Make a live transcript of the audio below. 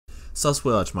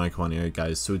Suswilach Mike here,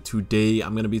 guys. So today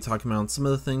I'm going to be talking about some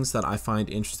of the things that I find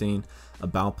interesting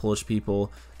about Polish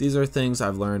people. These are things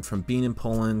I've learned from being in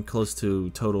Poland close to a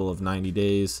total of 90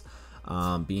 days,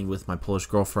 being with my Polish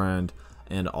girlfriend,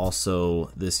 and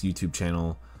also this YouTube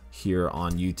channel here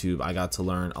on YouTube. I got to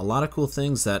learn a lot of cool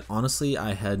things that honestly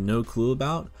I had no clue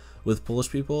about with Polish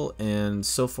people, and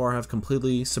so far have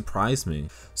completely surprised me.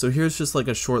 So here's just like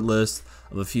a short list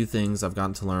of a few things I've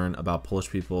gotten to learn about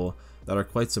Polish people that are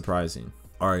quite surprising.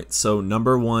 Alright, so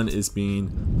number one is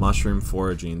being mushroom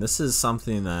foraging. This is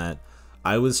something that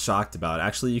I was shocked about.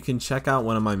 Actually, you can check out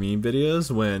one of my meme videos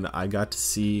when I got to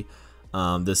see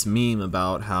this meme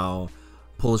about how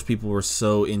Polish people were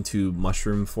so into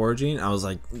mushroom foraging. I was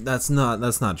like, that's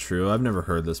not true. I've never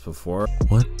heard this before.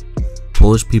 What?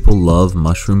 Polish people love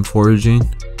mushroom foraging?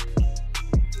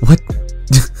 What?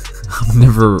 I've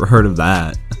never heard of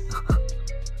that.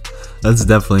 That's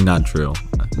definitely not true.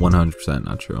 100%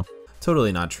 not true.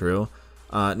 Totally not true.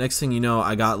 Next thing you know,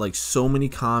 I got like so many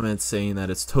comments saying that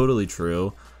it's totally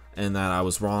true and that I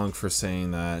was wrong for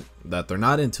saying that they're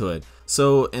not into it.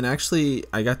 So, and actually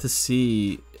I got to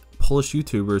see Polish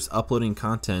YouTubers uploading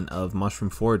content of mushroom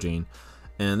foraging,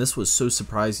 and this was so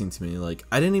surprising to me. Like,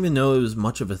 I didn't even know it was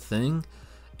much of a thing,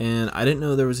 and I didn't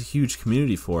know there was a huge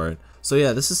community for it. So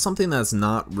yeah, this is something that's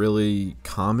not really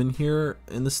common here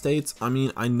in the States. I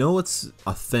mean, I know it's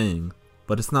a thing,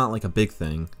 but it's not like a big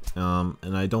thing,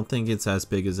 and I don't think it's as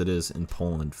big as it is in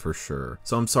Poland for sure.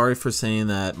 So I'm sorry for saying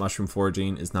that mushroom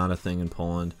foraging is not a thing in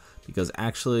Poland, because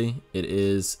actually it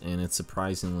is, and it's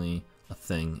surprisingly a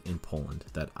thing in Poland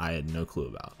that I had no clue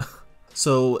about.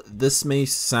 So this may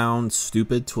sound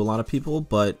stupid to a lot of people,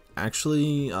 but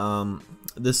actually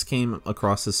this came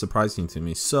across as surprising to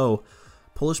me. So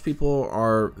Polish people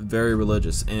are very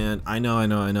religious, and I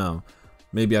know.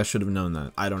 Maybe I should have known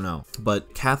that. I don't know.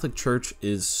 But Catholic Church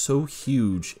is so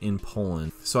huge in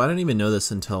Poland. So I didn't even know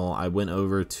this until I went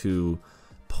over to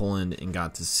Poland and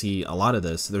got to see a lot of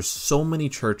this. There's so many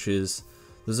churches.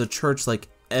 There's a church like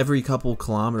every couple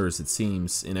kilometers, it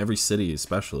seems, in every city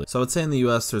especially. So I would say in the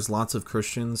US there's lots of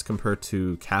Christians compared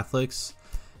to Catholics.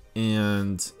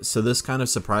 And so this kind of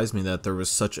surprised me that there was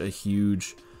such a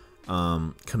huge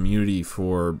community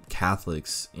for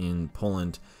Catholics in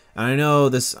Poland. And I know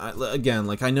this, again,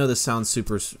 like I know this sounds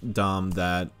super dumb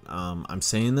that I'm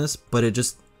saying this, but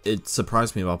it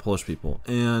surprised me about Polish people.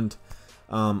 And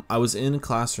I was in a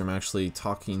classroom actually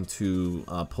talking to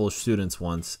Polish students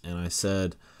once, and I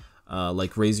said,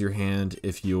 like, raise your hand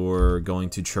if you're going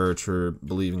to church or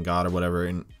believe in God or whatever.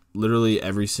 And literally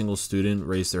every single student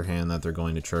raised their hand that they're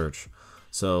going to church.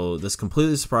 So this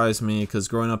completely surprised me, because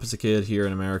growing up as a kid here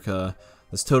in America,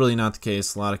 that's totally not the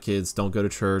case. A lot of kids don't go to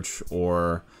church,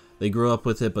 or they grew up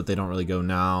with it but they don't really go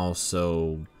now.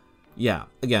 So yeah,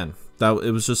 again,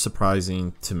 it was just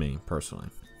surprising to me personally.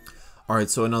 Alright,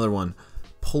 so another one.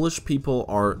 Polish people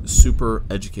are super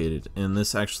educated, and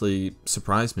this actually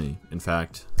surprised me. In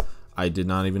fact, I did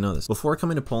not even know this. Before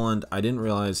coming to Poland, I didn't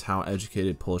realize how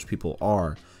educated Polish people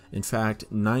are. In fact,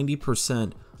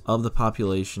 90% of the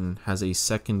population has a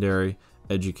secondary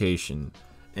education,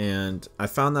 and I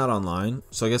found that online.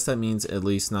 So I guess that means at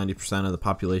least 90% of the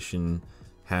population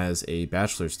has a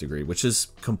bachelor's degree, which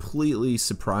is completely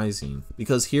surprising,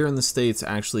 because here in the States,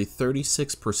 actually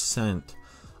 36%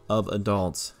 of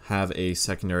adults have a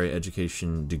secondary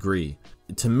education degree.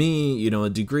 To me, you know, a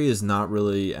degree is not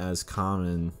really as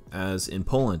common as in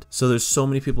Poland. So there's so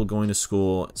many people going to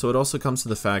school. So it also comes to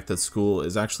the fact that school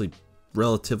is actually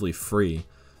relatively free,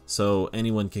 so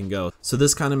anyone can go. So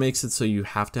this kind of makes it so you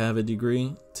have to have a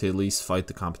degree to at least fight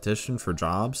the competition for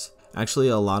jobs. Actually,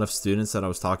 a lot of students that I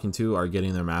was talking to are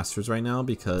getting their masters right now,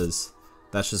 because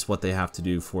that's just what they have to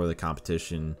do for the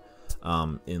competition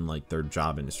in like their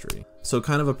job industry. So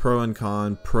kind of a pro and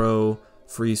con. Pro,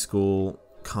 free school.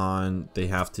 Con, they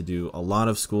have to do a lot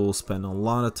of school, spend a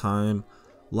lot of time,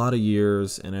 a lot of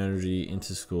years and energy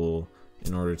into school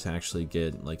in order to actually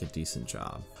get like a decent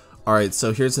job. Alright,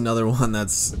 so here's another one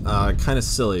that's kind of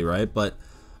silly, right? But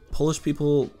Polish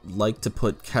people like to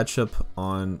put ketchup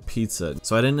on pizza.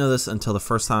 So I didn't know this until the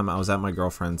first time I was at my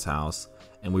girlfriend's house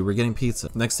and we were getting pizza.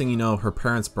 Next thing you know, her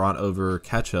parents brought over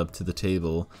ketchup to the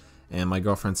table, and my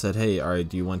girlfriend said, hey, alright,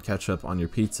 do you want ketchup on your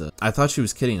pizza? I thought she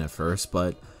was kidding at first,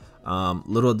 but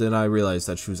little did I realize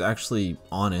that she was actually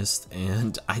honest,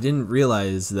 and I didn't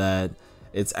realize that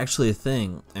it's actually a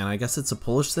thing. And I guess it's a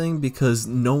Polish thing, because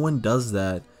no one does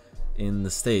that in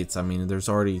the States. I mean, there's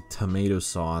already tomato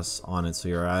sauce on it, so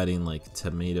you're adding like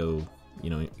tomato, you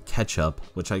know, ketchup,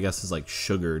 which I guess is like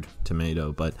sugared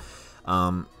tomato, but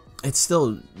it's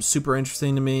still super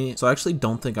interesting to me. So I actually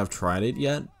don't think I've tried it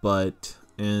yet, but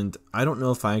and I don't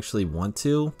know if I actually want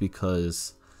to,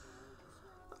 because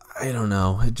I don't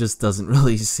know, it just doesn't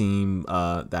really seem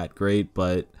that great.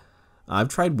 But I've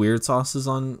tried weird sauces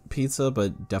on pizza,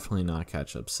 but definitely not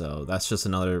ketchup. So that's just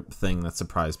another thing that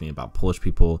surprised me about Polish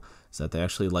people, is that they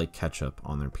actually like ketchup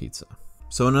on their pizza.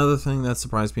 So another thing that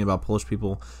surprised me about Polish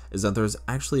people is that there's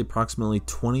actually approximately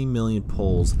 20 million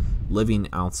Poles living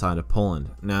outside of Poland.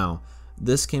 Now,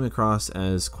 this came across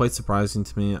as quite surprising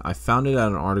to me. I found it at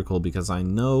an article because I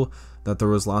know that there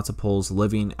was lots of Poles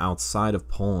living outside of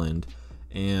Poland.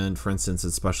 And for instance,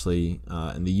 especially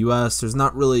in the US, there's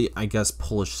not really, I guess,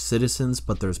 Polish citizens,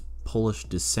 but there's Polish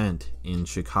descent in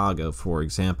Chicago, for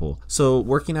example. So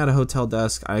working at a hotel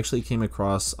desk, I actually came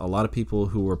across a lot of people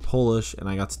who were Polish, and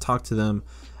I got to talk to them.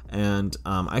 And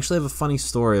I actually have a funny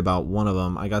story about one of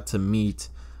them. I got to meet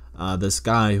this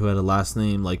guy who had a last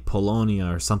name like Polonia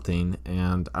or something,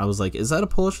 and I was like, is that a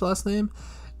Polish last name?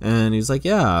 And he's like,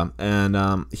 yeah.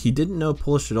 And he didn't know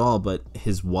Polish at all, but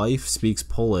his wife speaks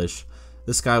Polish.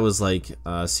 This guy was like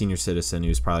a senior citizen. He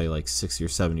was probably like 60 or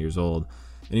 70 years old,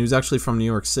 and he was actually from New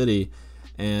York City,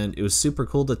 and it was super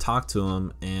cool to talk to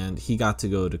him. And he got to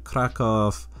go to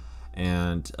Krakow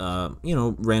and you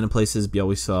know, random places,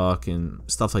 Białystok and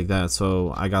stuff like that.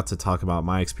 So I got to talk about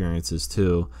my experiences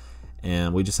too,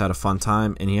 and we just had a fun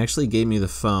time. And he actually gave me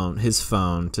his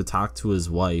phone to talk to his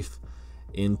wife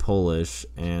in Polish,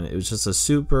 and it was just a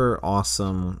super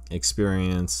awesome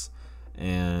experience.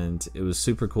 And it was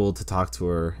super cool to talk to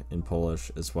her in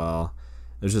Polish as well.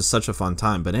 It was just such a fun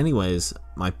time. But anyways,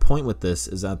 my point with this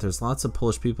is that there's lots of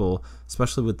Polish people,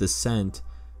 especially with descent,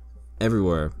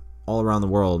 everywhere, all around the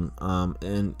world,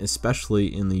 and especially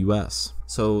in the US.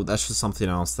 So that's just something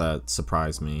else that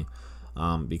surprised me,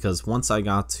 because once I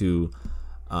got to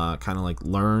kind of like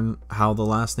learn how the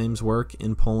last names work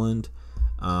in Poland,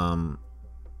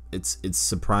 it's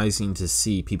surprising to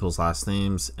see people's last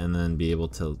names and then be able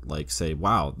to like say,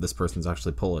 wow, this person's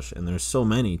actually Polish. And there's so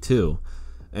many too,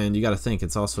 and you got to think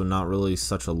it's also not really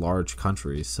such a large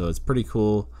country, so it's pretty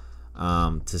cool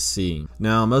to see.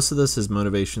 Now, most of this is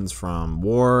motivations from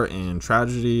war and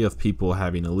tragedy of people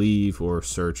having to leave or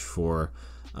search for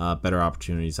better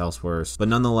opportunities elsewhere. But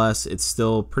nonetheless, it's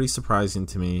still pretty surprising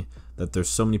to me that there's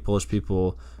so many Polish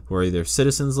people who are either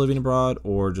citizens living abroad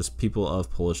or just people of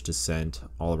Polish descent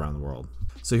all around the world.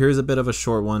 So here's a bit of a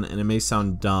short one, and it may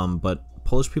sound dumb, but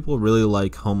Polish people really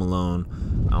like Home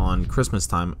Alone on Christmas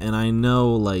time. And I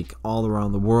know like all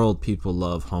around the world people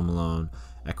love Home Alone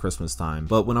at Christmas time.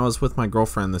 But when I was with my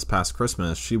girlfriend this past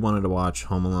Christmas, she wanted to watch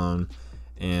Home Alone,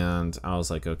 and I was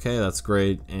like, okay, that's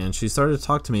great. And she started to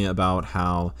talk to me about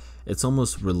how it's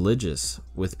almost religious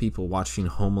with people watching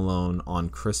Home Alone on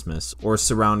Christmas or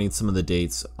surrounding some of the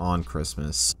dates on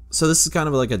Christmas. So this is kind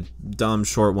of like a dumb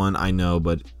short one, I know,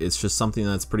 but it's just something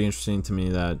that's pretty interesting to me,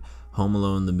 that Home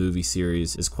Alone, the movie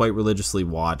series, is quite religiously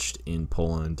watched in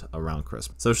Poland around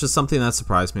Christmas. So it's just something that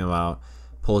surprised me about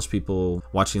Polish people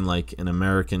watching like an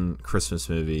American Christmas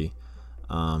movie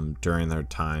during their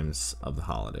times of the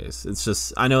holidays. It's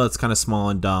just, I know it's kind of small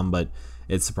and dumb, but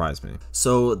it surprised me.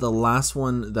 So the last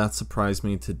one that surprised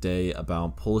me today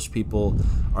about Polish people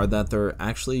are that they're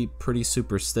actually pretty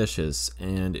superstitious.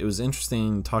 And it was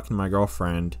interesting talking to my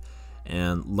girlfriend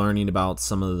and learning about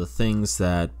some of the things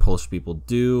that Polish people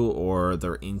do, or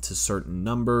they're into certain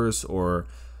numbers or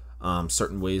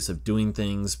certain ways of doing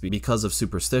things because of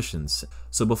superstitions.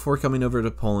 So before coming over to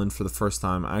Poland for the first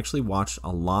time, I actually watched a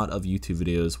lot of YouTube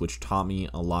videos which taught me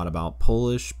a lot about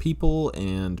Polish people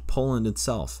and Poland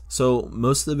itself. So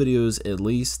most of the videos at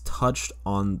least touched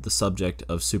on the subject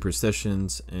of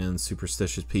superstitions and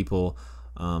superstitious people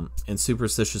and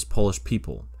superstitious Polish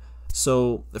people.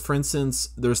 So for instance,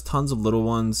 there's tons of little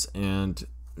ones, and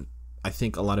I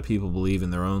think a lot of people believe in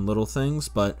their own little things,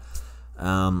 but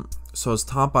so I was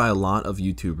taught by a lot of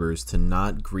YouTubers to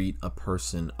not greet a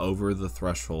person over the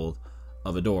threshold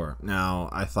of a door. Now,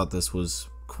 I thought this was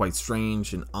quite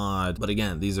strange and odd, but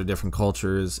again, these are different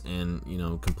cultures and, you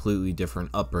know, completely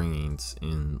different upbringings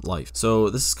in life. So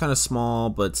this is kind of small,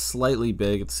 but slightly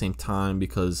big at the same time,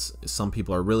 because some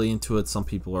people are really into it, some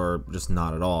people are just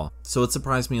not at all. So it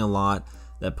surprised me a lot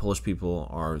that Polish people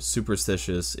are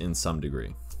superstitious in some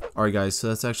degree. Alright guys, so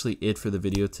that's actually it for the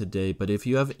video today, but if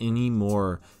you have any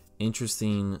more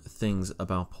interesting things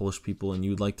about Polish people and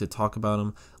you'd like to talk about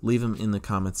them, leave them in the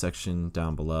comment section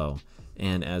down below.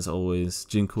 And as always,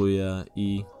 dziękuję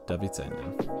I do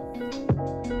widzenia.